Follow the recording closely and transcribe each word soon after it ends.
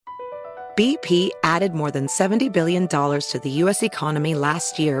BP added more than $70 billion to the U.S. economy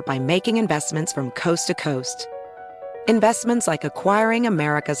last year by making investments from coast to coast. Investments like acquiring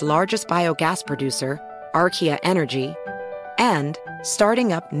America's largest biogas producer, Archaea Energy, and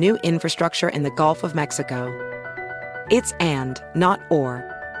starting up new infrastructure in the Gulf of Mexico. It's and, not or.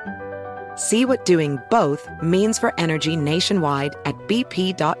 See what doing both means for energy nationwide at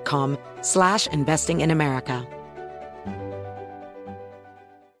bp.com/investing in America.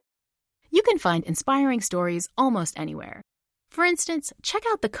 You can find inspiring stories almost anywhere. For instance, check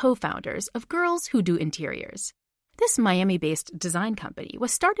out the co-founders of Girls Who Do Interiors. This Miami-based design company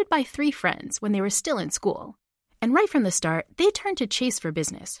was started by 3 friends when they were still in school. And right from the start, they turned to Chase for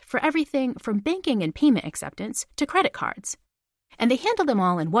Business for everything from banking and payment acceptance to credit cards. And they handle them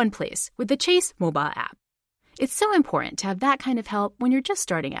all in one place with the Chase mobile app. It's so important to have that kind of help when you're just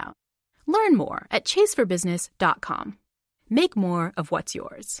starting out. Learn more at chaseforbusiness.com. Make more of what's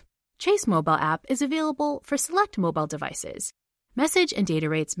yours. Chase mobile app is available for select mobile devices. Message and data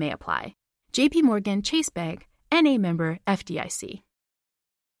rates may apply. JP Morgan Chase Bank, N.A. member FDIC.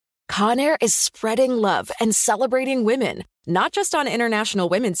 Conair is spreading love and celebrating women, not just on International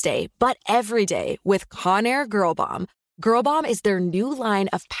Women's Day, but every day with Conair Girl Bomb. Girl Bomb is their new line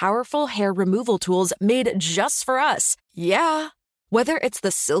of powerful hair removal tools made just for us. Yeah. Whether it's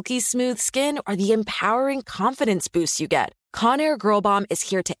the silky smooth skin or the empowering confidence boost you get, Conair Girl Bomb is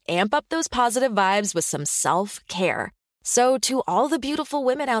here to amp up those positive vibes with some self-care. So to all the beautiful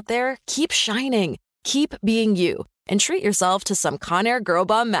women out there, keep shining, keep being you, and treat yourself to some Conair Girl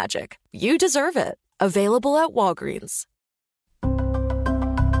Bomb magic. You deserve it. Available at Walgreens.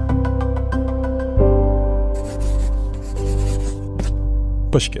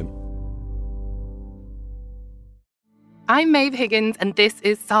 Pushkin. I'm Maeve Higgins, and this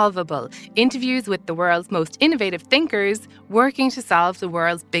is Solvable, interviews with the world's most innovative thinkers working to solve the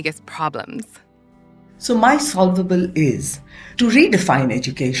world's biggest problems. So my solvable is to redefine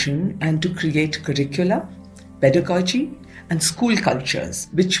education and to create curricula, pedagogy, and school cultures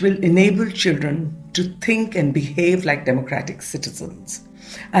which will enable children to think and behave like democratic citizens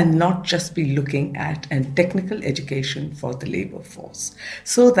and not just be looking at a technical education for the labor force.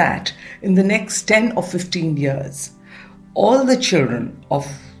 So that in the next 10 or 15 years, all the children of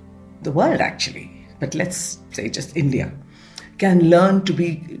the world actually, but let's say just India, can learn to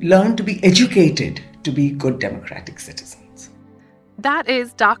be educated to be good democratic citizens. That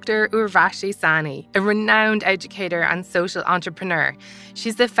is Dr. Urvashi Sani, a renowned educator and social entrepreneur.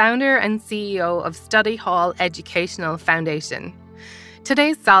 She's the founder and CEO of Study Hall Educational Foundation.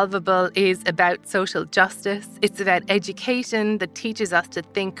 Today's Solvable is about social justice. It's about education that teaches us to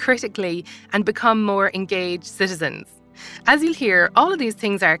think critically and become more engaged citizens. As you'll hear, all of these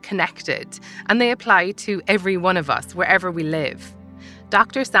things are connected and they apply to every one of us, wherever we live.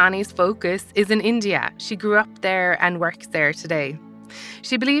 Dr. Sani's focus is in India. She grew up there and works there today.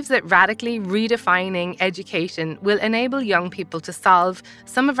 She believes that radically redefining education will enable young people to solve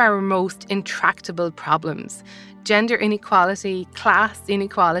some of our most intractable problems: gender inequality, class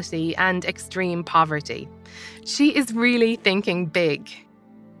inequality, and extreme poverty. She is really thinking big.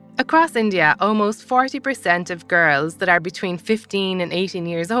 Across India, almost 40% of girls that are between 15 and 18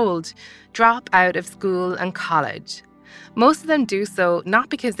 years old drop out of school and college. Most of them do so not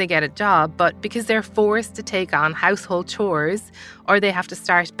because they get a job, but because they're forced to take on household chores or they have to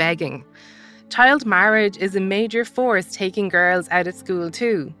start begging. Child marriage is a major force taking girls out of school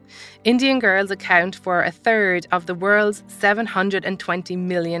too. Indian girls account for a third of the world's 720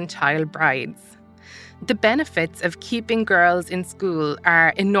 million child brides. The benefits of keeping girls in school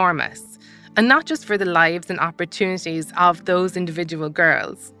are enormous, and not just for the lives and opportunities of those individual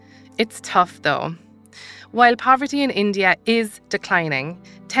girls. It's tough though. While poverty in India is declining,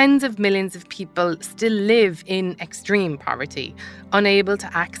 tens of millions of people still live in extreme poverty, unable to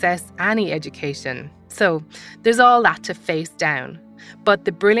access any education. So there's all that to face down. But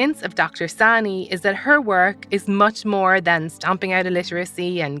the brilliance of Dr. Sani is that her work is much more than stomping out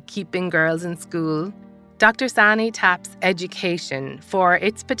illiteracy and keeping girls in school. Dr. Sani taps education for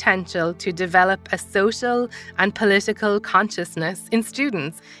its potential to develop a social and political consciousness in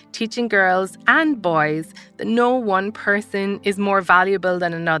students, teaching girls and boys that no one person is more valuable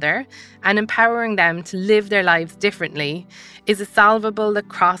than another, and empowering them to live their lives differently is a solvable that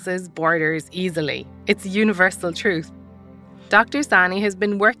crosses borders easily. It's universal truth. Dr. Sani has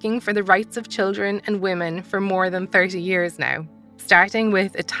been working for the rights of children and women for more than 30 years now. Starting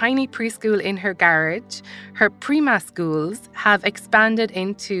with a tiny preschool in her garage, her Prima schools have expanded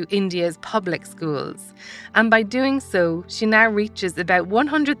into India's public schools. And by doing so, she now reaches about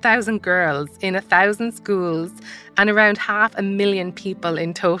 100,000 girls in 1,000 schools and around 500,000 people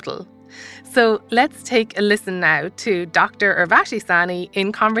in total. So let's take a listen now to Dr. Urvashi Sahni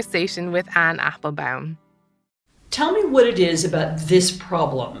in conversation with Anne Applebaum. Tell me what it is about this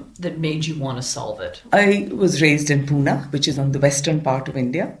problem that made you want to solve it. I was raised in Pune, which is on the western part of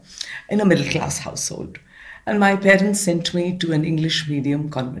India, in a middle-class household. And my parents sent me to an English medium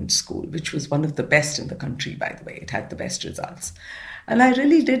convent school, which was one of the best in the country, by the way. It had the best results. And I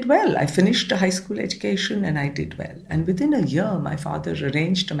really did well. I finished a high school education and I did well. And within a year, my father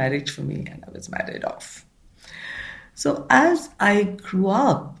arranged a marriage for me and I was married off. So as I grew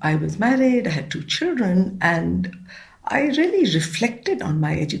up, I was married, I had 2 children, and I really reflected on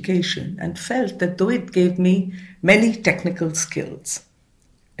my education and felt that though it gave me many technical skills,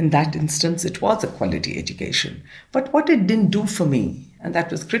 in that instance, it was a quality education. But what it didn't do for me, and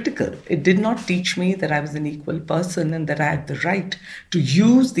that was critical, it did not teach me that I was an equal person and that I had the right to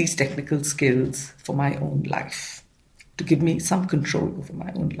use these technical skills for my own life, to give me some control over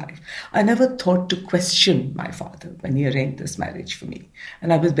my own life. I never thought to question my father when he arranged this marriage for me,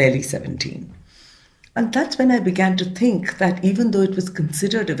 and I was barely 17. And that's when I began to think that even though it was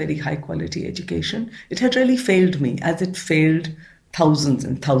considered a very high quality education, it had really failed me, as it failed thousands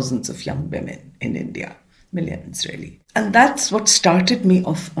and thousands of young women in India, millions really. And that's what started me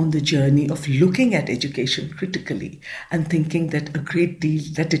off on the journey of looking at education critically and thinking that a great deal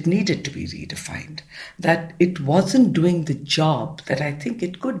that it needed to be redefined, that it wasn't doing the job that I think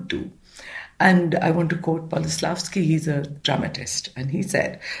it could do. And I want to quote Boleslavsky, he's a dramatist, and he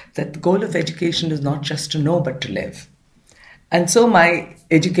said that the goal of education is not just to know but to live. And so my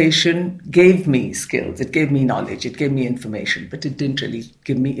education gave me skills, it gave me knowledge, it gave me information, but it didn't really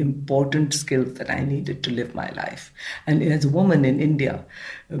give me important skills that I needed to live my life. And as a woman in India,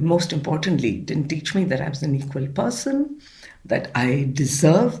 most importantly, it didn't teach me that I was an equal person, that I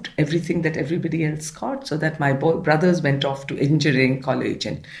deserved everything that everybody else got, so that my brothers went off to engineering college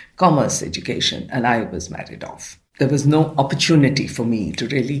and commerce education, and I was married off. There was no opportunity for me to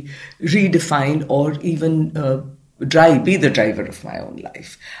really redefine or even be the driver of my own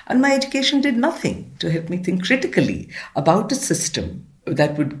life. And my education did nothing to help me think critically about a system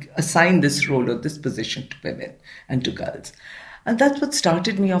that would assign this role or this position to women and to girls. And that's what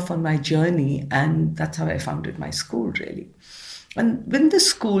started me off on my journey, and that's how I founded my school, really. And in the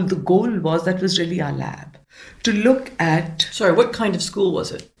school, the goal was, that was really our lab, to look at... Sorry, what kind of school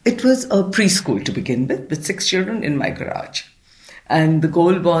was it? It was a preschool to begin with 6 children in my garage. And the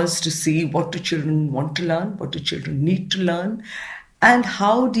goal was to see what do children want to learn, what do children need to learn, and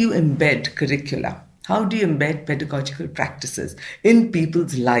how do you embed curricula, how do you embed pedagogical practices in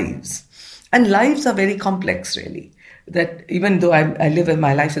people's lives. And lives are very complex, really. That even though I live in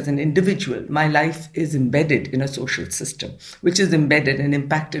my life as an individual, my life is embedded in a social system, which is embedded and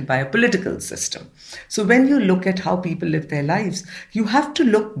impacted by a political system. So when you look at how people live their lives, you have to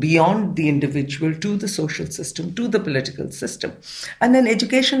look beyond the individual to the social system, to the political system. And then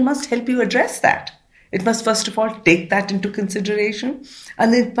education must help you address that. It must first of all take that into consideration,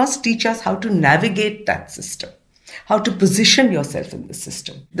 and it must teach us how to navigate that system, how to position yourself in the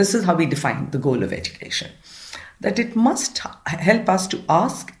system. This is how we define the goal of education. That it must help us to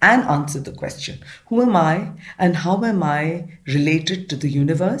ask and answer the question, who am I and how am I related to the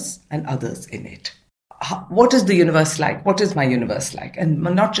universe and others in it? What is the universe like? What is my universe like? And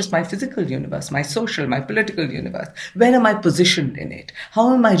not just my physical universe, my social, my political universe. Where am I positioned in it?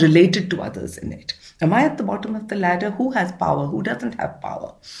 How am I related to others in it? Am I at the bottom of the ladder? Who has power? Who doesn't have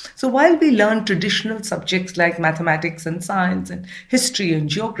power? So while we learn traditional subjects like mathematics and science and history and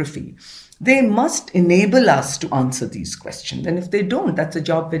geography, they must enable us to answer these questions. And if they don't, that's a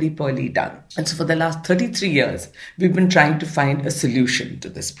job very poorly done. And so for the last 33 years, we've been trying to find a solution to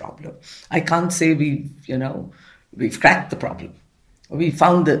this problem. I can't say we've cracked the problem. We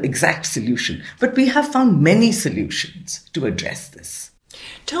found the exact solution. But we have found many solutions to address this.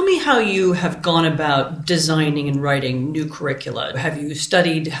 Tell me how you have gone about designing and writing new curricula. Have you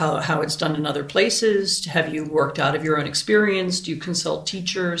studied how it's done in other places? Have you worked out of your own experience? Do you consult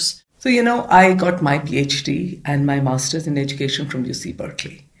teachers? So, I got my PhD and my master's in education from UC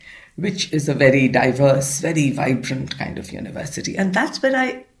Berkeley, which is a very diverse, very vibrant kind of university. And that's where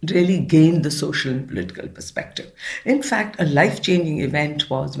I really gained the social and political perspective. In fact, a life-changing event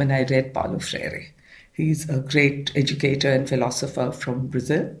was when I read Paulo Freire. He's a great educator and philosopher from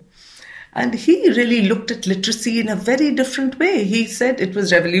Brazil. And he really looked at literacy in a very different way. He said it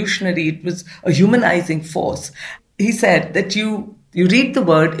was revolutionary. It was a humanizing force. He said that you read the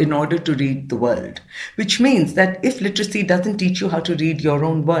word in order to read the world, which means that if literacy doesn't teach you how to read your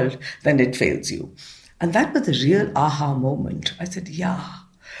own world, then it fails you. And that was a real aha moment. I said, yeah,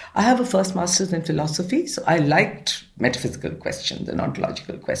 I have a first master's in philosophy, so I liked metaphysical questions and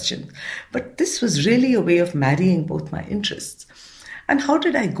ontological questions. But this was really a way of marrying both my interests. And how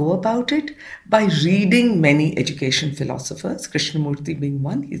did I go about it? By reading many education philosophers, Krishnamurti being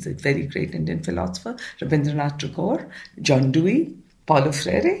one. He's a very great Indian philosopher. Rabindranath Tagore, John Dewey, Paulo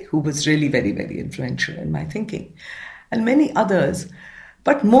Freire, who was really very, very influential in my thinking, and many others.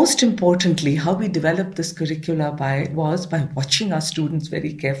 But most importantly, how we developed this curricula was by watching our students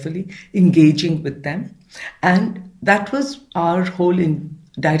very carefully, engaging with them. And that was our whole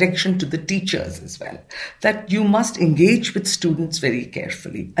direction to the teachers as well, that you must engage with students very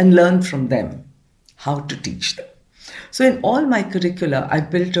carefully and learn from them how to teach them. So in all my curricula, I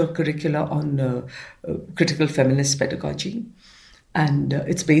built a curricula on critical feminist pedagogy, and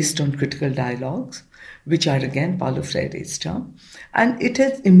it's based on critical dialogues, which are again Paulo Freire's term. And it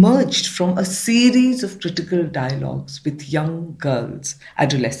has emerged from a series of critical dialogues with young girls,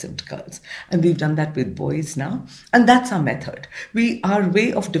 adolescent girls. And we've done that with boys now. And that's our method. Our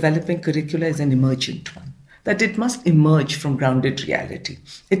way of developing curricula is an emergent one, that it must emerge from grounded reality.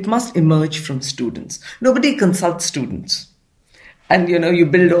 It must emerge from students. Nobody consults students. And, you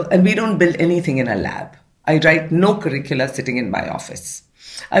build, and we don't build anything in a lab. I write no curricula sitting in my office.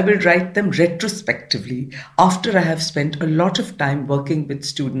 I will write them retrospectively after I have spent a lot of time working with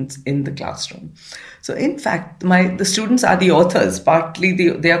students in the classroom. So in fact, the students are the authors, partly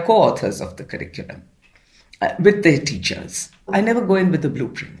they are co-authors of the curriculum with their teachers. I never go in with a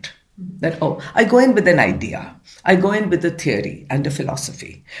blueprint. I go in with an idea. I go in with a theory and a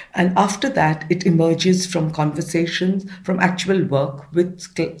philosophy. And after that, it emerges from conversations, from actual work with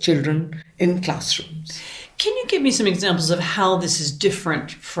children in classrooms. Can you give me some examples of how this is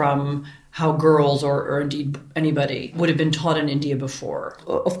different from how girls or indeed anybody would have been taught in India before?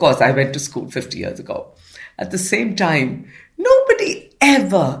 Of course, I went to school 50 years ago. At the same time, nobody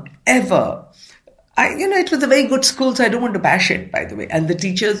ever, it was a very good school, so I don't want to bash it, by the way. And the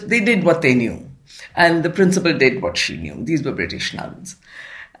teachers, they did what they knew. And the principal did what she knew. These were British nuns.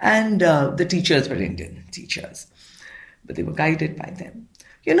 And the teachers were Indian teachers. But they were guided by them.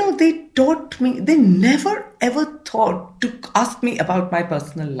 They taught me, they never ever thought to ask me about my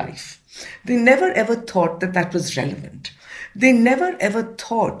personal life. They never ever thought that was relevant. They never ever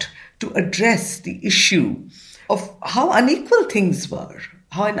thought to address the issue of how unequal things were,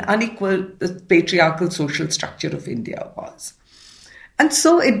 how unequal the patriarchal social structure of India was. And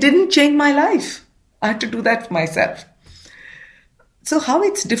so it didn't change my life. I had to do that for myself. So how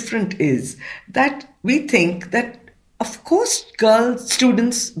it's different is that we think that, of course,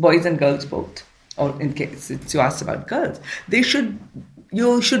 students, boys and girls both, or in case you asked about girls,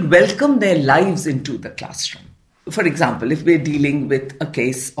 you should welcome their lives into the classroom. For example, if we're dealing with a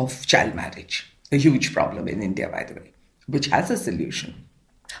case of child marriage, a huge problem in India, by the way, which has a solution,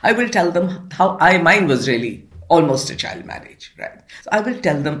 I will tell them how mine was really almost a child marriage, right? So I will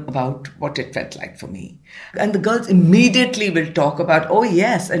tell them about what it felt like for me. And the girls immediately will talk about, oh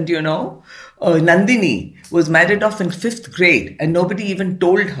yes, and Nandini was married off in 5th grade and nobody even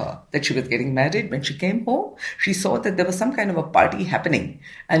told her that she was getting married. When she came home, she saw that there was some kind of a party happening.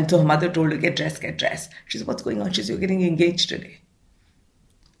 And so her mother told her, get dressed. She said, what's going on? She said, you're getting engaged today.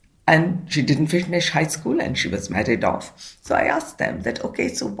 And she didn't finish high school and she was married off. So I asked them that, okay,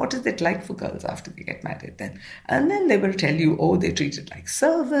 so what is it like for girls after they get married then? And then they will tell you, they're treated like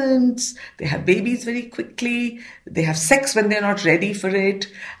servants, they have babies very quickly, they have sex when they're not ready for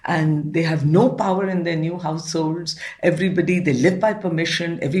it, and they have no power in their new households. They live by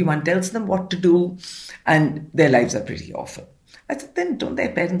permission, everyone tells them what to do, and their lives are pretty awful. I said, then don't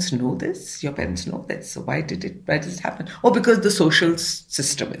their parents know this? Your parents know this. So why did it happen? Because the social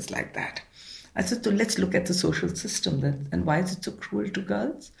system is like that. I said, so let's look at the social system then. And why is it so cruel to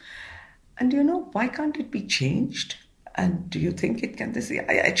girls? And why can't it be changed? And do you think it can? They say, yeah,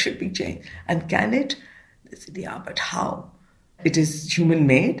 it should be changed. And can it? They said, yeah, but how? It is human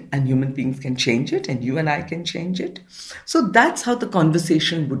made and human beings can change it and you and I can change it. So that's how the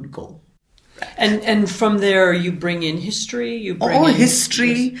conversation would go. And from there, you bring in history?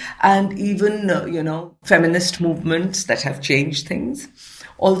 History and even, feminist movements that have changed things.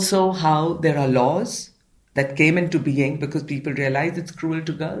 Also how there are laws that came into being because people realize it's cruel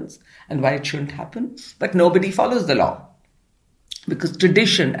to girls and why it shouldn't happen. But nobody follows the law because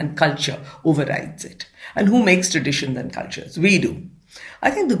tradition and culture overrides it. And who makes traditions and cultures? We do. I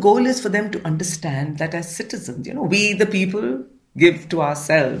think the goal is for them to understand that as citizens, we the people give to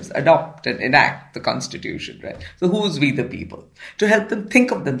ourselves, adopt and enact the Constitution, right? So who's we the people? To help them think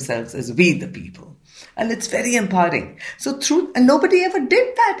of themselves as we the people. And it's very empowering. And nobody ever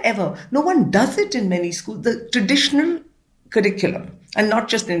did that ever. No one does it in many schools. The traditional curriculum, and not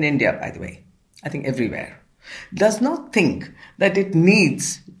just in India, by the way, I think everywhere, does not think that it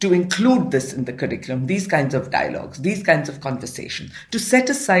needs to include this in the curriculum, these kinds of dialogues, these kinds of conversation, to set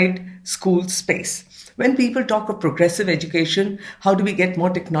aside school space. When people talk of progressive education, how do we get more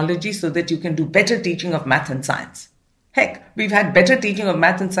technology so that you can do better teaching of math and science? Heck, we've had better teaching of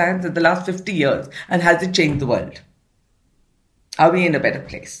math and science in the last 50 years, and has it changed the world? Are we in a better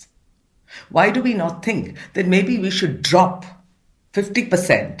place? Why do we not think that maybe we should drop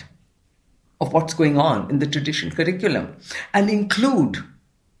 50% of what's going on in the traditional curriculum and include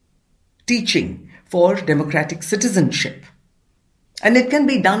teaching for democratic citizenship? And it can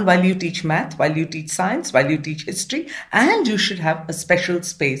be done while you teach math, while you teach science, while you teach history, and you should have a special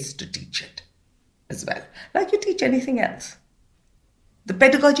space to teach it as well, like you teach anything else. The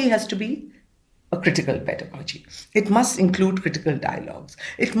pedagogy has to be a critical pedagogy. It must include critical dialogues.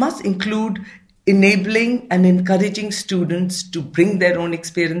 It must include enabling and encouraging students to bring their own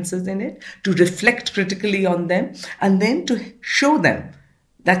experiences in it, to reflect critically on them, and then to show them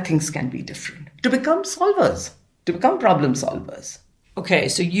that things can be different, to become solvers, to become problem solvers. Okay,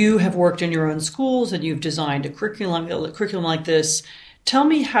 so you have worked in your own schools and you've designed a curriculum like this. Tell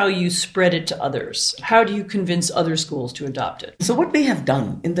me how you spread it to others. How do you convince other schools to adopt it? So what we have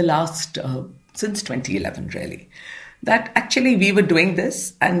done in the last, since 2011 really, that actually we were doing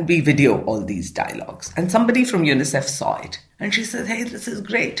this and we video all these dialogues. And somebody from UNICEF saw it and she said, hey, this is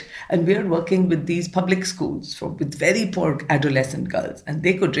great. And we're working with these public schools with very poor adolescent girls, and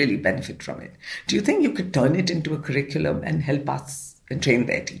they could really benefit from it. Do you think you could turn it into a curriculum and help us and train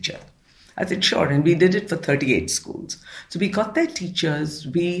their teachers? I said, sure. And we did it for 38 schools. So we got their teachers.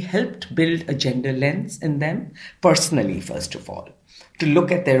 We helped build a gender lens in them personally, first of all, to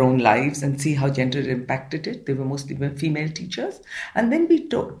look at their own lives and see how gender impacted it. They were mostly female teachers. And then we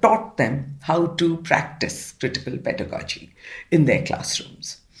taught them how to practice critical pedagogy in their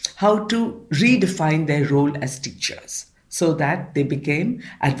classrooms, how to redefine their role as teachers, so that they became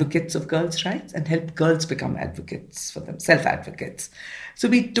advocates of girls' rights and helped girls become advocates for them, self-advocates. So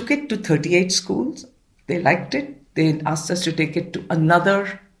we took it to 38 schools. They liked it. They asked us to take it to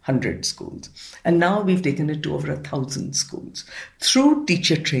another 100 schools. And now we've taken it to over 1,000 schools through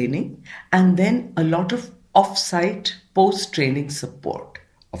teacher training and then a lot of off-site post-training support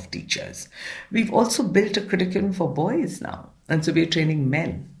of teachers. We've also built a curriculum for boys now. And so we're training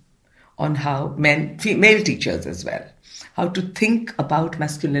men on how female teachers as well, how to think about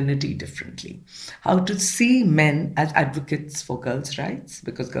masculinity differently, how to see men as advocates for girls' rights,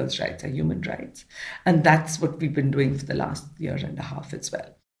 because girls' rights are human rights. And that's what we've been doing for the last year and a half as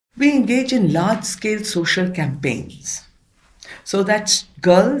well. We engage in large-scale social campaigns so that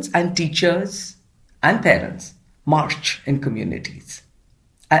girls and teachers and parents march in communities,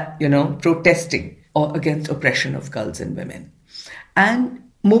 protesting against oppression of girls and women, and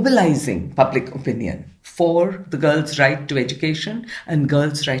mobilizing public opinion for the girls' right to education and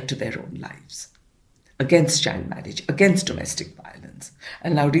girls' right to their own lives, against child marriage, against domestic violence.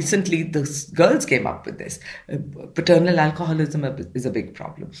 And now recently the girls came up with this. Paternal alcoholism is a big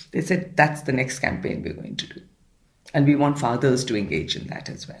problem. They said that's the next campaign we're going to do. And we want fathers to engage in that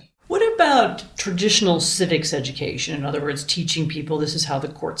as well. What about traditional civics education? In other words, teaching people this is how the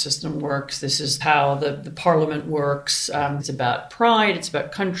court system works, this is how the parliament works. It's about pride, it's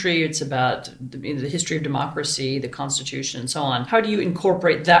about country, it's about the history of democracy, the Constitution, and so on. How do you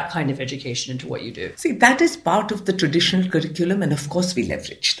incorporate that kind of education into what you do? See, that is part of the traditional curriculum, and of course we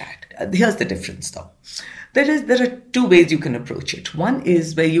leverage that. Here's the difference though. There are two ways you can approach it. One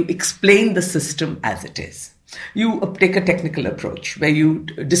is where you explain the system as it is. You take a technical approach where you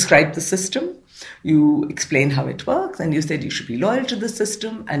describe the system, you explain how it works, and you said you should be loyal to the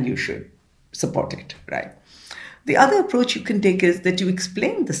system and you should support it, right? The other approach you can take is that you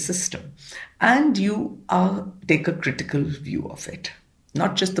explain the system and you take a critical view of it,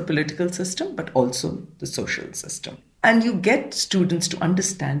 not just the political system, but also the social system. And you get students to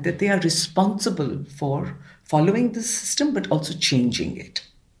understand that they are responsible for following the system, but also changing it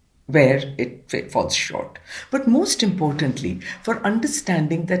where it falls short. But most importantly, for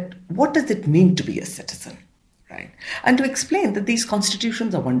understanding that what does it mean to be a citizen, right? And to explain that these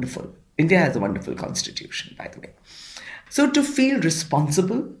constitutions are wonderful. India has a wonderful constitution, by the way. So to feel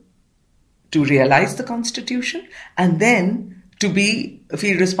responsible, to realize the constitution, and then to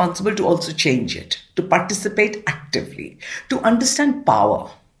feel responsible to also change it, to participate actively, to understand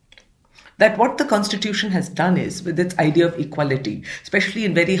power. That what the Constitution has done is, with its idea of equality, especially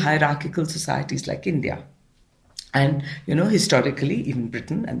in very hierarchical societies like India, and, historically, even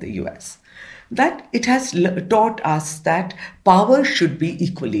Britain and the US, that it has taught us that power should be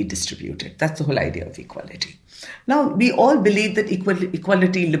equally distributed. That's the whole idea of equality. Now, we all believe that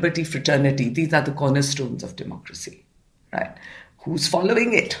equality, liberty, fraternity, these are the cornerstones of democracy, right? Who's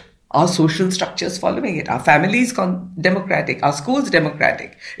following it? Are social structures following it? Are families democratic? Are schools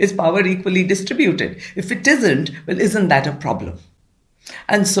democratic? Is power equally distributed? If it isn't, well, isn't that a problem?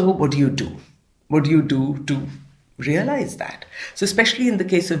 And so what do you do? What do you do to realize that? So especially in the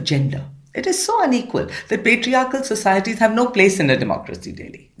case of gender, it is so unequal that patriarchal societies have no place in a democracy,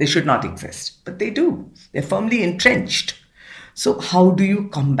 really. They should not exist, but they do. They're firmly entrenched. So how do you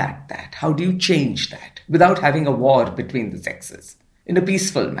combat that? How do you change that without having a war between the sexes? In a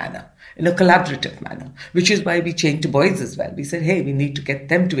peaceful manner, in a collaborative manner, which is why we changed to boys as well. We said, hey, we need to get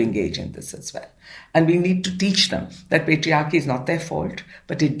them to engage in this as well. And we need to teach them that patriarchy is not their fault,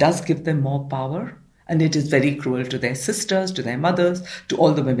 but it does give them more power. And it is very cruel to their sisters, to their mothers, to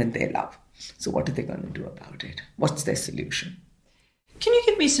all the women they love. So what are they going to do about it? What's their solution? Can you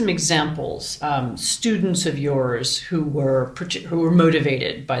give me some examples, students of yours who were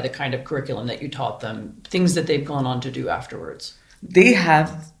motivated by the kind of curriculum that you taught them, things that they've gone on to do afterwards? They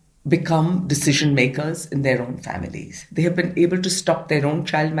have become decision makers in their own families. They have been able to stop their own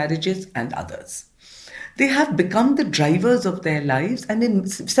child marriages and others. They have become the drivers of their lives, and in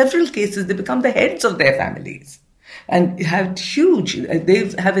several cases, they become the heads of their families. And they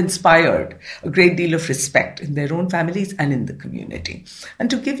have inspired a great deal of respect in their own families and in the community. And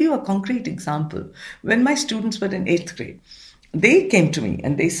to give you a concrete example, when my students were in 8th grade, they came to me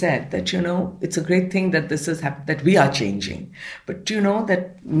and they said that, it's a great thing that this has happened, that we are changing. But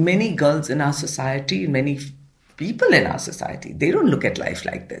that many girls in our society, many people in our society, they don't look at life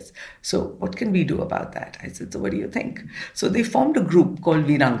like this. So what can we do about that? I said, so what do you think? So they formed a group called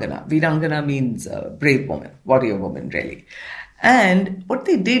Veerangana. Veerangana means brave woman, warrior woman, really. And what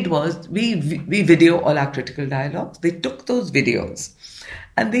they did was we video all our critical dialogues. They took those videos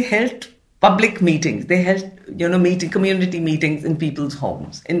and they held public meetings. They held, community meetings in people's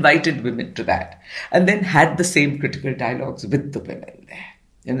homes, invited women to that, and then had the same critical dialogues with the women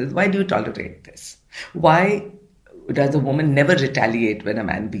there. Why do you tolerate this? Why does a woman never retaliate when a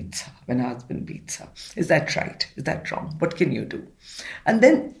man beats her, when a husband beats her? Is that right? Is that wrong? What can you do? And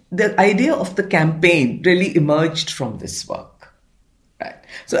then the idea of the campaign really emerged from this work. Right.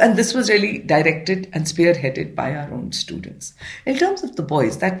 So, and this was really directed and spearheaded by our own students. In terms of the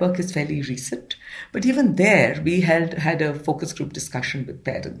boys, that work is fairly recent. But even there, we had a focus group discussion with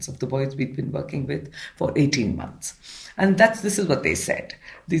parents of the boys we'd been working with for 18 months. And this is what they said.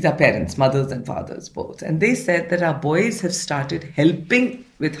 These are parents, mothers and fathers both. And they said that our boys have started helping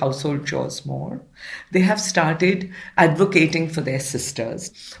with household chores more. They have started advocating for their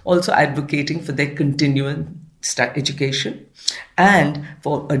sisters, also advocating for their continuing education and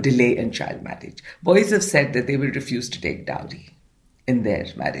for a delay in child marriage. Boys have said that they will refuse to take dowry in their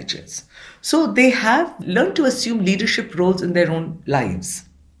marriages. So they have learned to assume leadership roles in their own lives.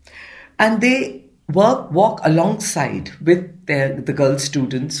 And they walk alongside with the girl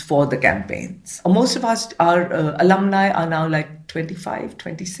students for the campaigns. Most of our alumni are now like 25,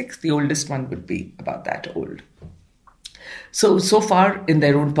 26. The oldest one would be about that old. So far in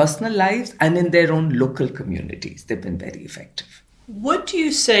their own personal lives and in their own local communities, they've been very effective. What do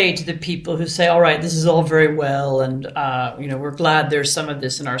you say to the people who say, all right, this is all very well, and we're glad there's some of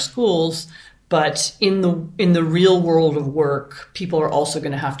this in our schools, but in the real world of work, people are also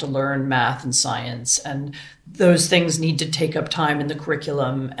going to have to learn math and science, and those things need to take up time in the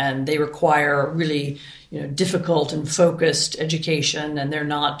curriculum, and they require really difficult and focused education, and they're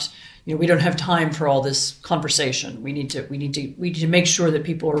not. We don't have time for all this conversation. We need to make sure that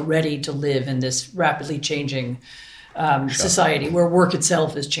people are ready to live in this rapidly changing society where work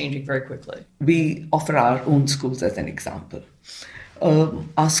itself is changing very quickly. We offer our own schools as an example.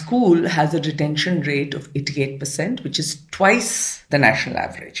 Our school has a retention rate of 88%, which is twice the national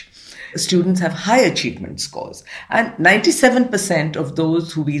average. Students have high achievement scores, and 97% of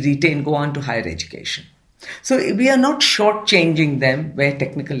those who we retain go on to higher education. So we are not shortchanging them where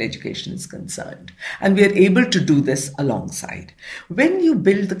technical education is concerned. And we are able to do this alongside. When you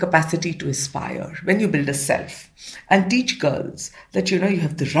build the capacity to aspire, when you build a self and teach girls that, you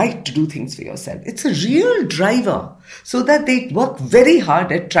have the right to do things for yourself, it's a real driver so that they work very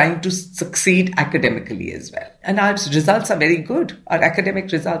hard at trying to succeed academically as well. And our results are very good. Our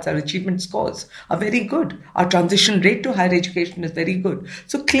academic results, our achievement scores are very good. Our transition rate to higher education is very good.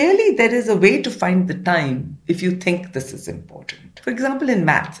 So clearly there is a way to find the time if you think this is important. For example, in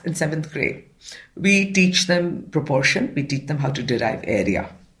maths in 7th grade, we teach them proportion. We teach them how to derive area,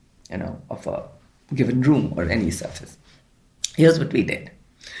 of a given room or any surface. Here's what we did.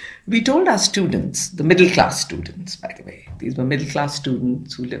 We told our students, the middle class students, by the way, these were middle class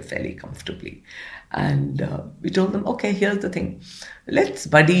students who live fairly comfortably. And we told them, okay, here's the thing. Let's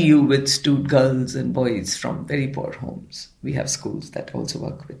buddy you with girls and boys from very poor homes. We have schools that also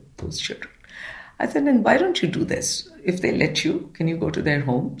work with those children. I said, and why don't you do this? If they let you, can you go to their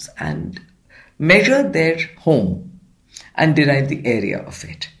homes and measure their home and derive the area of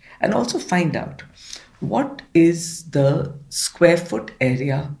it? And also find out what is the square foot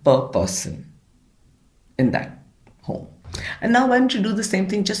area per person in that home. And now why don't you do the same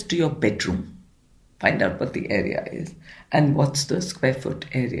thing just to your bedroom? Find out what the area is and what's the square foot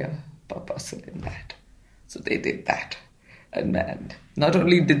area per person in that. So they did that. And not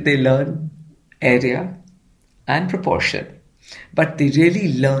only did they learn area and proportion, but they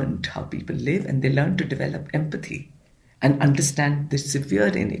really learned how people live, and they learned to develop empathy and understand the severe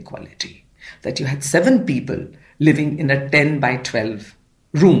inequality. That you had 7 people living in a 10 by 12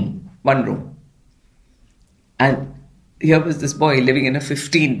 room, one room. And here was this boy living in a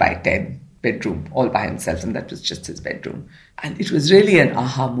 15 by 10 bedroom all by himself, and that was just his bedroom. And it was really an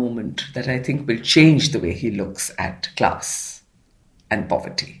aha moment that I think will change the way he looks at class and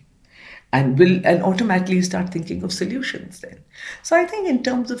poverty, and automatically start thinking of solutions then. So I think in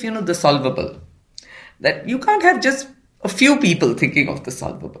terms of, the solvable, that you can't have just a few people thinking of the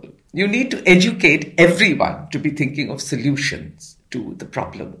solvable. You need to educate everyone to be thinking of solutions to the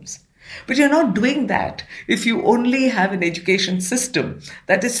problems. But you're not doing that if you only have an education system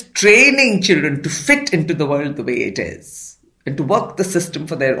that is training children to fit into the world the way it is, and to work the system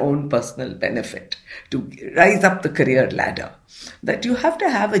for their own personal benefit, to rise up the career ladder. That you have to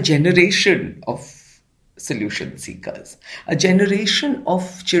have a generation of solution seekers, a generation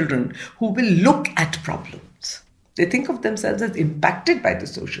of children who will look at problems. They think of themselves as impacted by the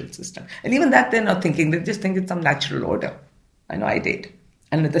social system. And even that they're not thinking, they just think it's some natural order. I know I did.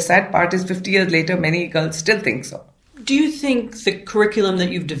 And the sad part is 50 years later, many girls still think so. Do you think the curriculum that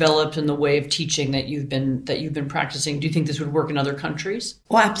you've developed and the way of teaching that you've been practicing, do you think this would work in other countries?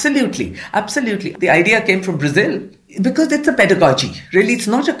 Oh, absolutely. Absolutely. The idea came from Brazil because it's a pedagogy. Really, it's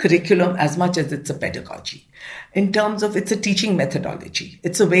not a curriculum as much as it's a pedagogy. In terms of it's a teaching methodology.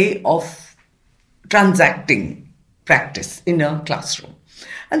 It's a way of transacting practice in a classroom.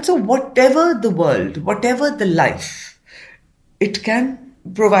 And so whatever the world, whatever the life, it can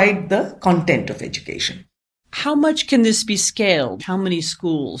provide the content of education. How much can this be scaled? How many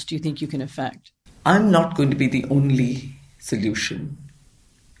schools do you think you can affect? I'm not going to be the only solution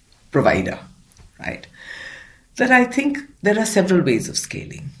provider, right? That I think there are several ways of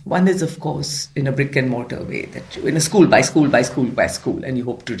scaling. One is, of course, in a brick and mortar way, that in a school by school by school by school, and you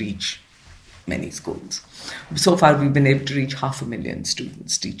hope to reach many schools. So far, we've been able to reach 500,000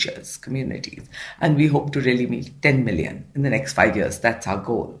 students, teachers, communities, and we hope to really meet 10 million in the next 5 years. That's our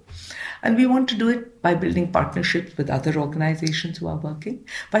goal. And we want to do it by building partnerships with other organizations who are working,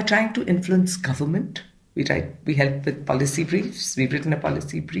 by trying to influence government. We help with policy briefs. We've written a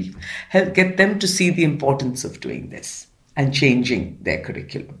policy brief, help get them to see the importance of doing this and changing their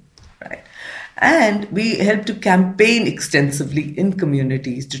curriculum, right? And we help to campaign extensively in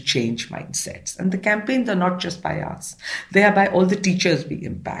communities to change mindsets. And the campaigns are not just by us. They are by all the teachers we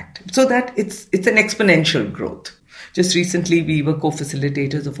impact, so that it's an exponential growth. Just recently, we were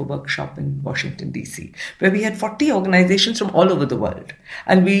co-facilitators of a workshop in Washington, D.C., where we had 40 organizations from all over the world.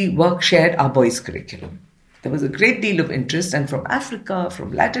 And we shared our boys' curriculum. There was a great deal of interest, and from Africa,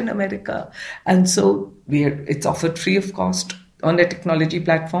 from Latin America. And so it's offered free of cost on a technology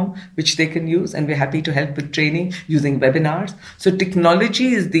platform, which they can use. And we're happy to help with training using webinars. So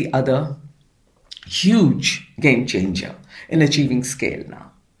technology is the other huge game changer in achieving scale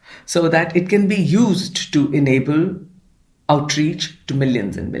now, so that it can be used to enable outreach to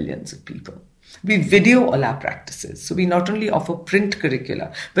millions and millions of people. We video all our practices. So we not only offer print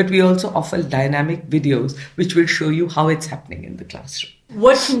curricula, but we also offer dynamic videos which will show you how it's happening in the classroom.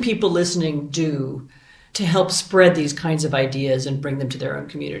 What can people listening do to help spread these kinds of ideas and bring them to their own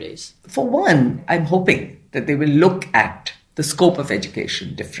communities? For one, I'm hoping that they will look at the scope of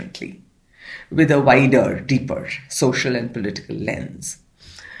education differently, with a wider, deeper social and political lens.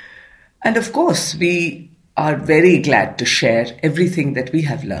 And of course, we are very glad to share everything that we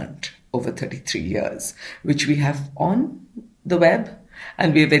have learned over 33 years, which we have on the web.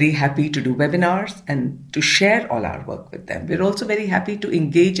 And we're very happy to do webinars and to share all our work with them. We're also very happy to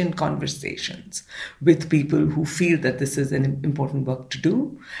engage in conversations with people who feel that this is an important work to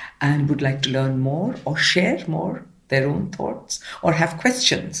do and would like to learn more or share more their own thoughts or have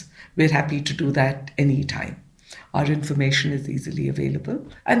questions. We're happy to do that anytime. Our information is easily available.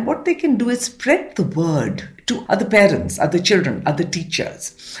 And what they can do is spread the word to other parents, other children, other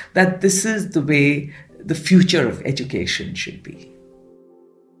teachers, that this is the way the future of education should be.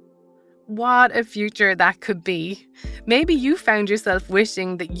 What a future that could be. Maybe you found yourself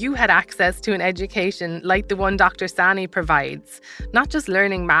wishing that you had access to an education like the one Dr. Sani provides, not just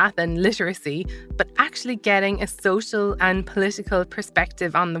learning math and literacy, but actually getting a social and political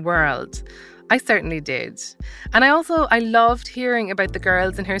perspective on the world. I certainly did. And I loved hearing about the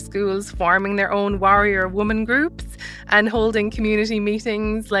girls in her schools forming their own warrior woman groups and holding community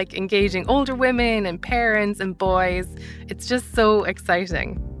meetings, like engaging older women and parents and boys. It's just so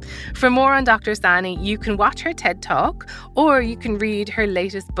exciting. For more on Dr. Sani, you can watch her TED Talk or you can read her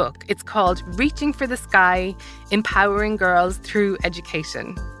latest book. It's called Reaching for the Sky: Empowering Girls Through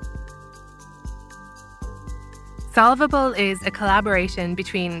Education. Solvable is a collaboration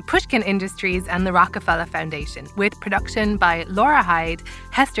between Pushkin Industries and the Rockefeller Foundation, with production by Laura Hyde,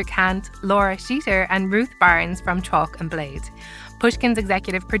 Hester Kant, Laura Sheeter, and Ruth Barnes from Chalk and Blade. Pushkin's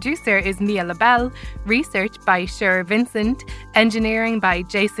executive producer is Mia LaBelle, research by Sher Vincent, engineering by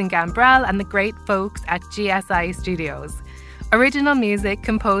Jason Gambrell and the great folks at GSI Studios. Original music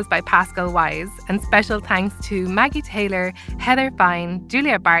composed by Pascal Wise, and special thanks to Maggie Taylor, Heather Fine,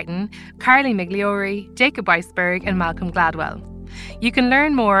 Julia Barton, Carly Migliori, Jacob Weisberg, and Malcolm Gladwell. You can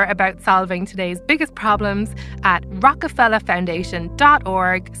learn more about solving today's biggest problems at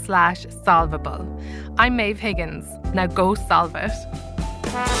rockefellerfoundation.org/solvable. I'm Maeve Higgins. Now go solve it.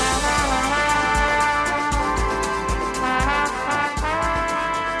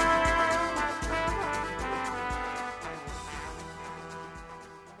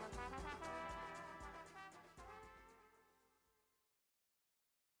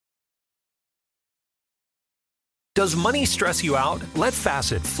 Does money stress you out? Let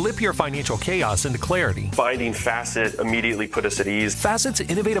Facet flip your financial chaos into clarity. Finding Facet immediately put us at ease. Facet's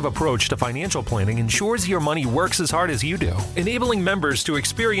innovative approach to financial planning ensures your money works as hard as you do, enabling members to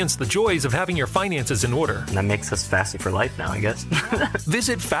experience the joys of having your finances in order. And that makes us Facet for life now, I guess.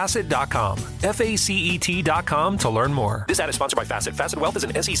 Visit Facet.com, FACET.com to learn more. This ad is sponsored by Facet. Facet Wealth is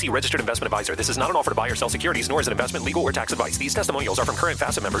an SEC registered investment advisor. This is not an offer to buy or sell securities, nor is it investment, legal, or tax advice. These testimonials are from current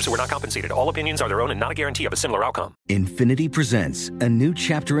Facet members who are not compensated. All opinions are their own and not a guarantee of a similar outcome. Infiniti presents a new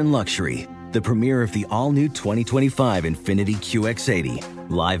chapter in luxury, the premiere of the all-new 2025 Infiniti QX80,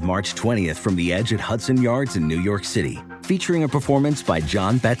 live March 20th from the Edge at Hudson Yards in New York City, featuring a performance by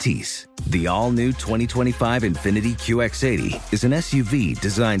John Batiste. The all-new 2025 Infiniti QX80 is an SUV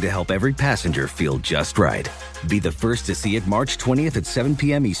designed to help every passenger feel just right. Be the first to see it March 20th at 7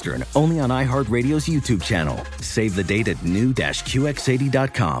 p.m. Eastern, only on iHeartRadio's YouTube channel. Save the date at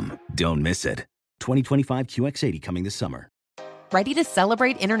new-QX80.com. Don't miss it. 2025 QX80 coming this summer. Ready to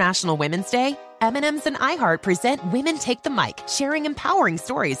celebrate International Women's Day? M&M's and iHeart present Women Take the Mic, sharing empowering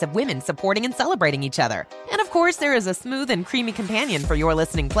stories of women supporting and celebrating each other. And of course, there is a smooth and creamy companion for your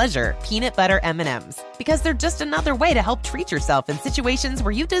listening pleasure, peanut butter M&M's. Because they're just another way to help treat yourself in situations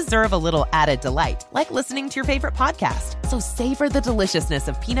where you deserve a little added delight, like listening to your favorite podcast. So savor the deliciousness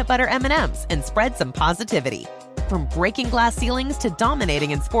of peanut butter M&M's and spread some positivity. From breaking glass ceilings to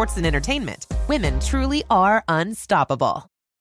dominating in sports and entertainment, women truly are unstoppable.